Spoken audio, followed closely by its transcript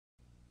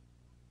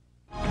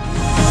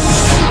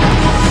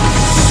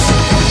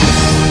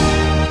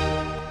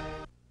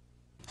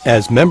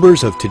As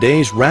members of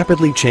today's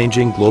rapidly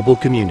changing global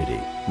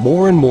community,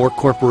 more and more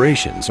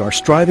corporations are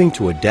striving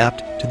to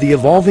adapt to the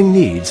evolving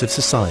needs of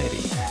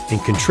society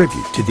and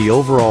contribute to the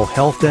overall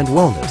health and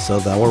wellness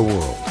of our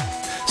world.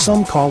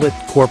 Some call it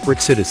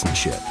corporate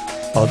citizenship,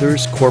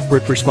 others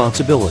corporate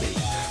responsibility.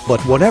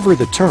 But whatever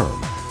the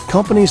term,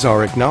 companies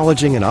are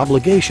acknowledging an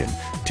obligation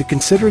to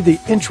consider the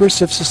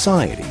interests of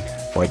society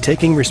by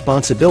taking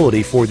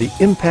responsibility for the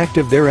impact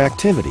of their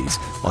activities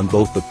on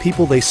both the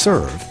people they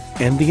serve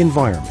and the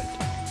environment.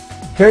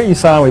 Here at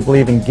USANA, we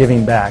believe in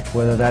giving back,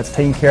 whether that's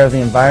taking care of the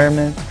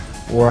environment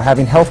or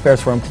having health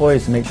fairs for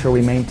employees to make sure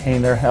we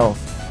maintain their health,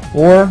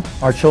 or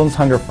our Children's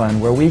Hunger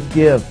Fund, where we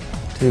give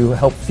to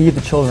help feed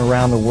the children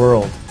around the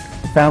world.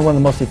 We found one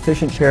of the most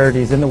efficient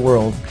charities in the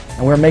world,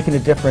 and we're making a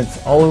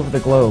difference all over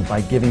the globe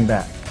by giving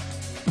back.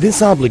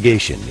 This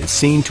obligation is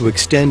seen to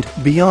extend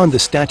beyond the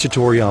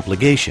statutory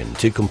obligation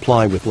to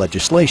comply with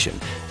legislation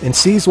and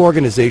sees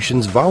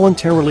organizations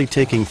voluntarily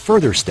taking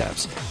further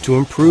steps to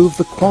improve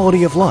the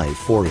quality of life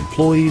for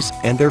employees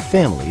and their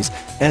families,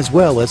 as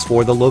well as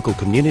for the local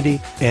community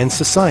and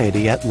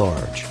society at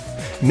large.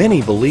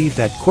 Many believe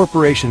that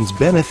corporations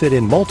benefit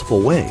in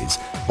multiple ways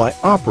by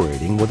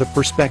operating with a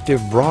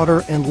perspective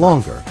broader and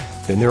longer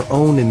than their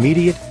own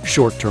immediate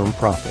short-term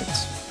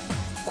profits.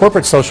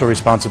 Corporate social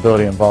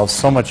responsibility involves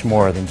so much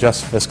more than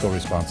just fiscal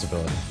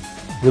responsibility.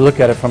 We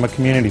look at it from a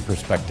community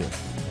perspective.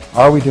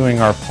 Are we doing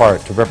our part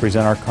to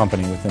represent our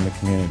company within the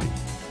community?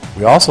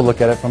 We also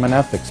look at it from an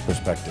ethics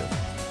perspective.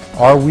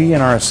 Are we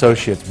and our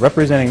associates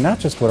representing not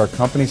just what our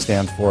company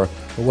stands for,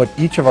 but what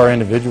each of our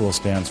individuals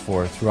stands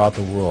for throughout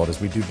the world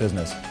as we do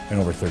business in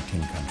over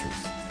 13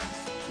 countries?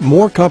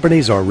 More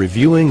companies are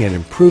reviewing and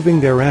improving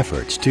their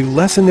efforts to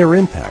lessen their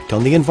impact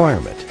on the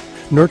environment,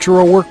 nurture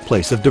a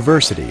workplace of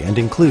diversity and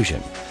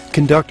inclusion,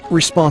 conduct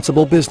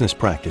responsible business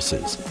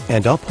practices,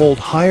 and uphold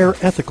higher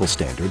ethical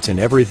standards in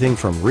everything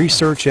from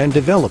research and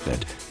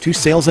development to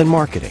sales and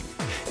marketing.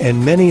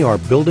 And many are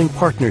building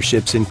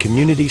partnerships in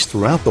communities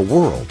throughout the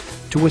world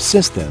to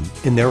assist them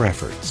in their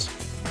efforts.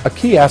 A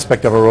key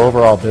aspect of our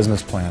overall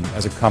business plan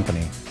as a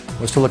company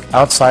was to look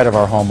outside of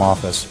our home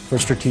office for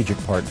strategic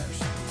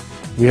partners.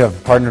 We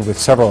have partnered with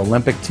several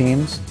Olympic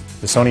teams,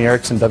 the Sony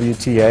Ericsson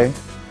WTA,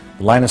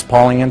 the Linus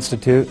Pauling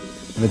Institute,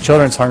 and the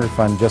Children's Hunger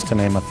Fund, just to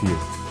name a few.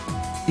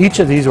 Each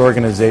of these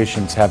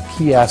organizations have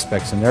key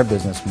aspects in their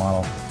business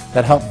model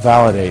that help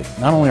validate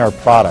not only our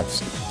products,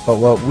 but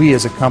what we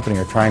as a company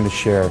are trying to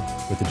share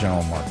with the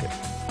general market.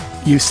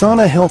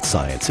 USANA Health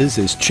Sciences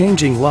is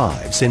changing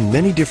lives in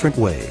many different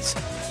ways.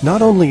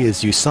 Not only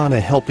is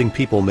USANA helping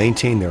people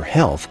maintain their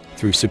health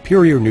through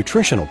superior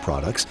nutritional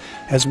products,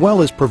 as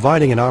well as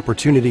providing an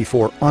opportunity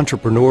for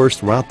entrepreneurs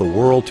throughout the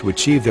world to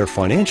achieve their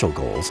financial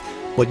goals,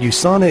 but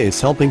USANA is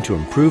helping to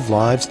improve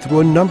lives through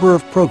a number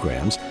of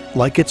programs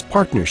like its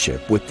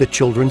partnership with the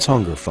Children's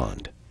Hunger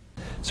Fund.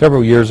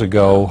 Several years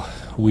ago,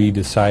 we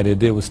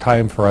decided it was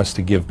time for us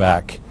to give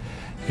back.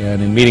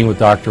 And in meeting with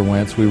Dr.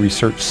 Wentz, we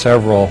researched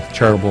several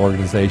charitable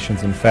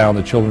organizations and found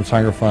the Children's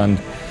Hunger Fund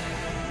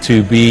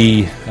to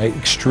be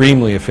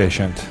extremely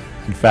efficient.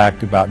 In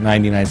fact, about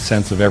 99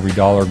 cents of every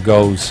dollar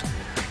goes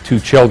to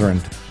children.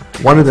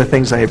 One of the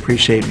things I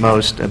appreciate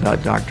most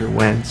about Dr.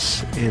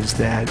 Wentz is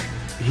that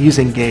he's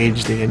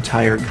engaged the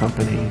entire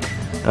company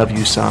of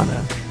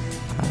USANA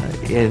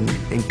in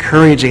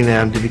encouraging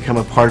them to become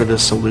a part of the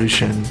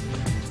solution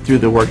through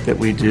the work that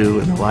we do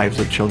in the lives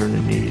of children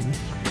in need.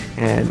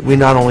 And we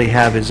not only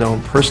have his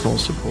own personal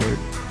support,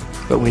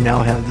 but we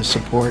now have the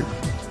support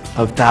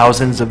of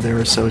thousands of their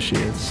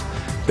associates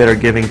that are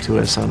giving to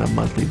us on a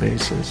monthly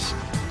basis.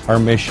 Our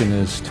mission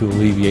is to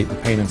alleviate the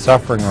pain and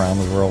suffering around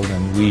the world,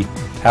 and we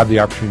have the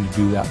opportunity to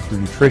do that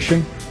through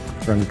nutrition,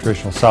 through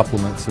nutritional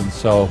supplements, and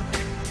so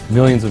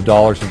millions of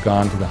dollars have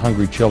gone to the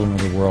hungry children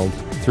of the world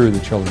through the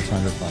Children's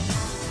Hunger Fund.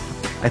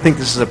 I think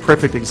this is a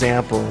perfect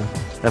example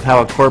of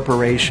how a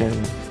corporation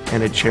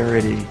and a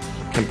charity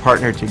can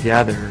partner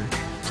together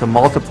to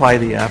multiply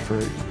the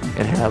effort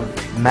and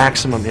have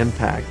maximum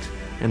impact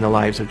in the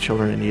lives of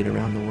children in need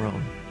around the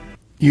world.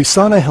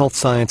 USANA Health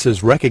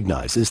Sciences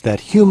recognizes that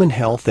human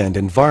health and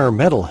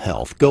environmental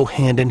health go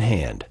hand in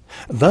hand.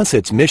 Thus,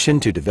 its mission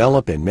to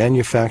develop and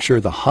manufacture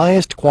the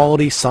highest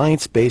quality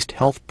science-based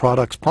health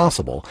products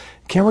possible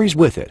carries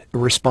with it a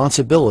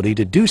responsibility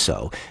to do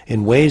so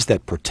in ways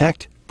that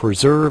protect,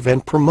 preserve,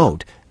 and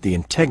promote the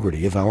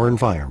integrity of our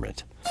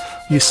environment.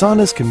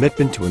 USANA's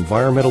commitment to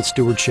environmental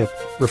stewardship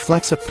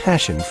reflects a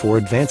passion for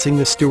advancing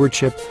the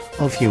stewardship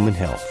of human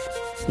health.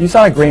 The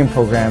USANA Green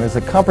Program is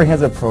a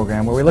comprehensive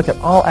program where we look at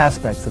all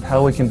aspects of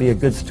how we can be a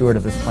good steward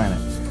of this planet.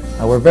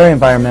 We're very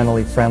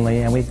environmentally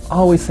friendly, and we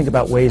always think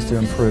about ways to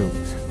improve,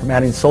 from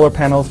adding solar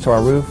panels to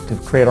our roof to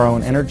create our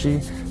own energy,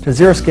 to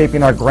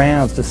xeriscaping our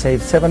grounds to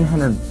save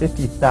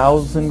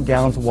 750,000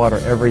 gallons of water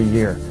every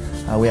year.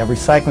 We have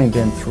recycling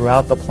bins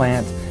throughout the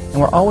plant,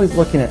 and we're always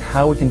looking at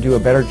how we can do a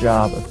better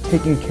job of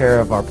taking care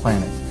of our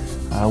planet.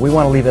 We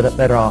want to leave it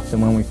better off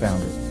than when we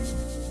found it.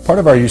 Part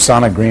of our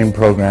USANA Green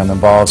program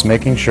involves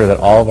making sure that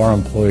all of our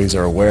employees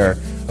are aware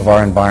of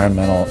our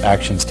environmental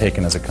actions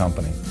taken as a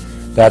company.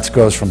 That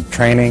goes from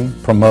training,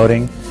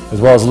 promoting,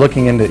 as well as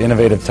looking into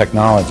innovative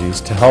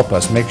technologies to help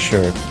us make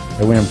sure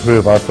that we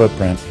improve our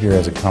footprint here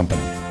as a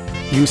company.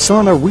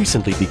 USANA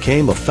recently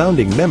became a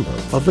founding member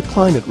of the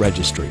Climate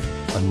Registry,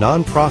 a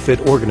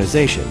non-profit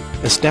organization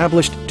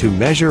established to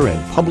measure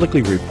and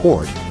publicly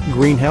report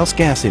greenhouse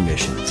gas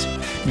emissions.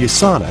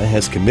 USANA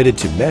has committed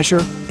to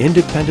measure,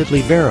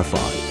 independently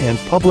verify, and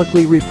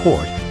publicly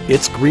report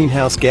its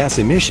greenhouse gas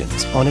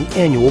emissions on an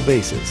annual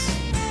basis.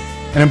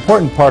 An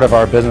important part of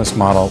our business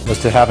model was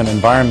to have an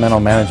environmental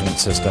management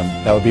system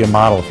that would be a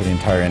model for the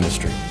entire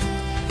industry.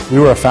 We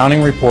were a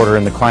founding reporter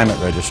in the Climate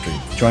Registry,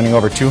 joining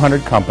over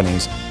 200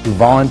 companies who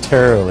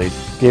voluntarily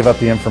gave up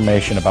the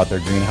information about their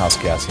greenhouse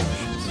gas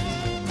emissions.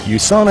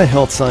 USANA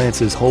Health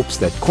Sciences hopes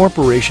that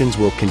corporations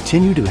will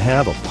continue to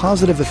have a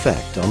positive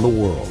effect on the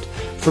world,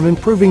 from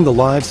improving the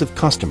lives of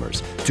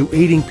customers to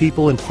aiding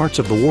people in parts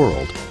of the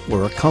world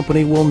where a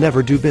company will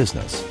never do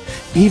business.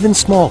 Even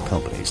small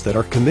companies that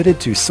are committed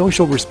to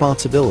social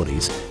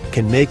responsibilities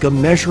can make a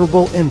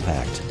measurable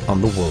impact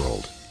on the world.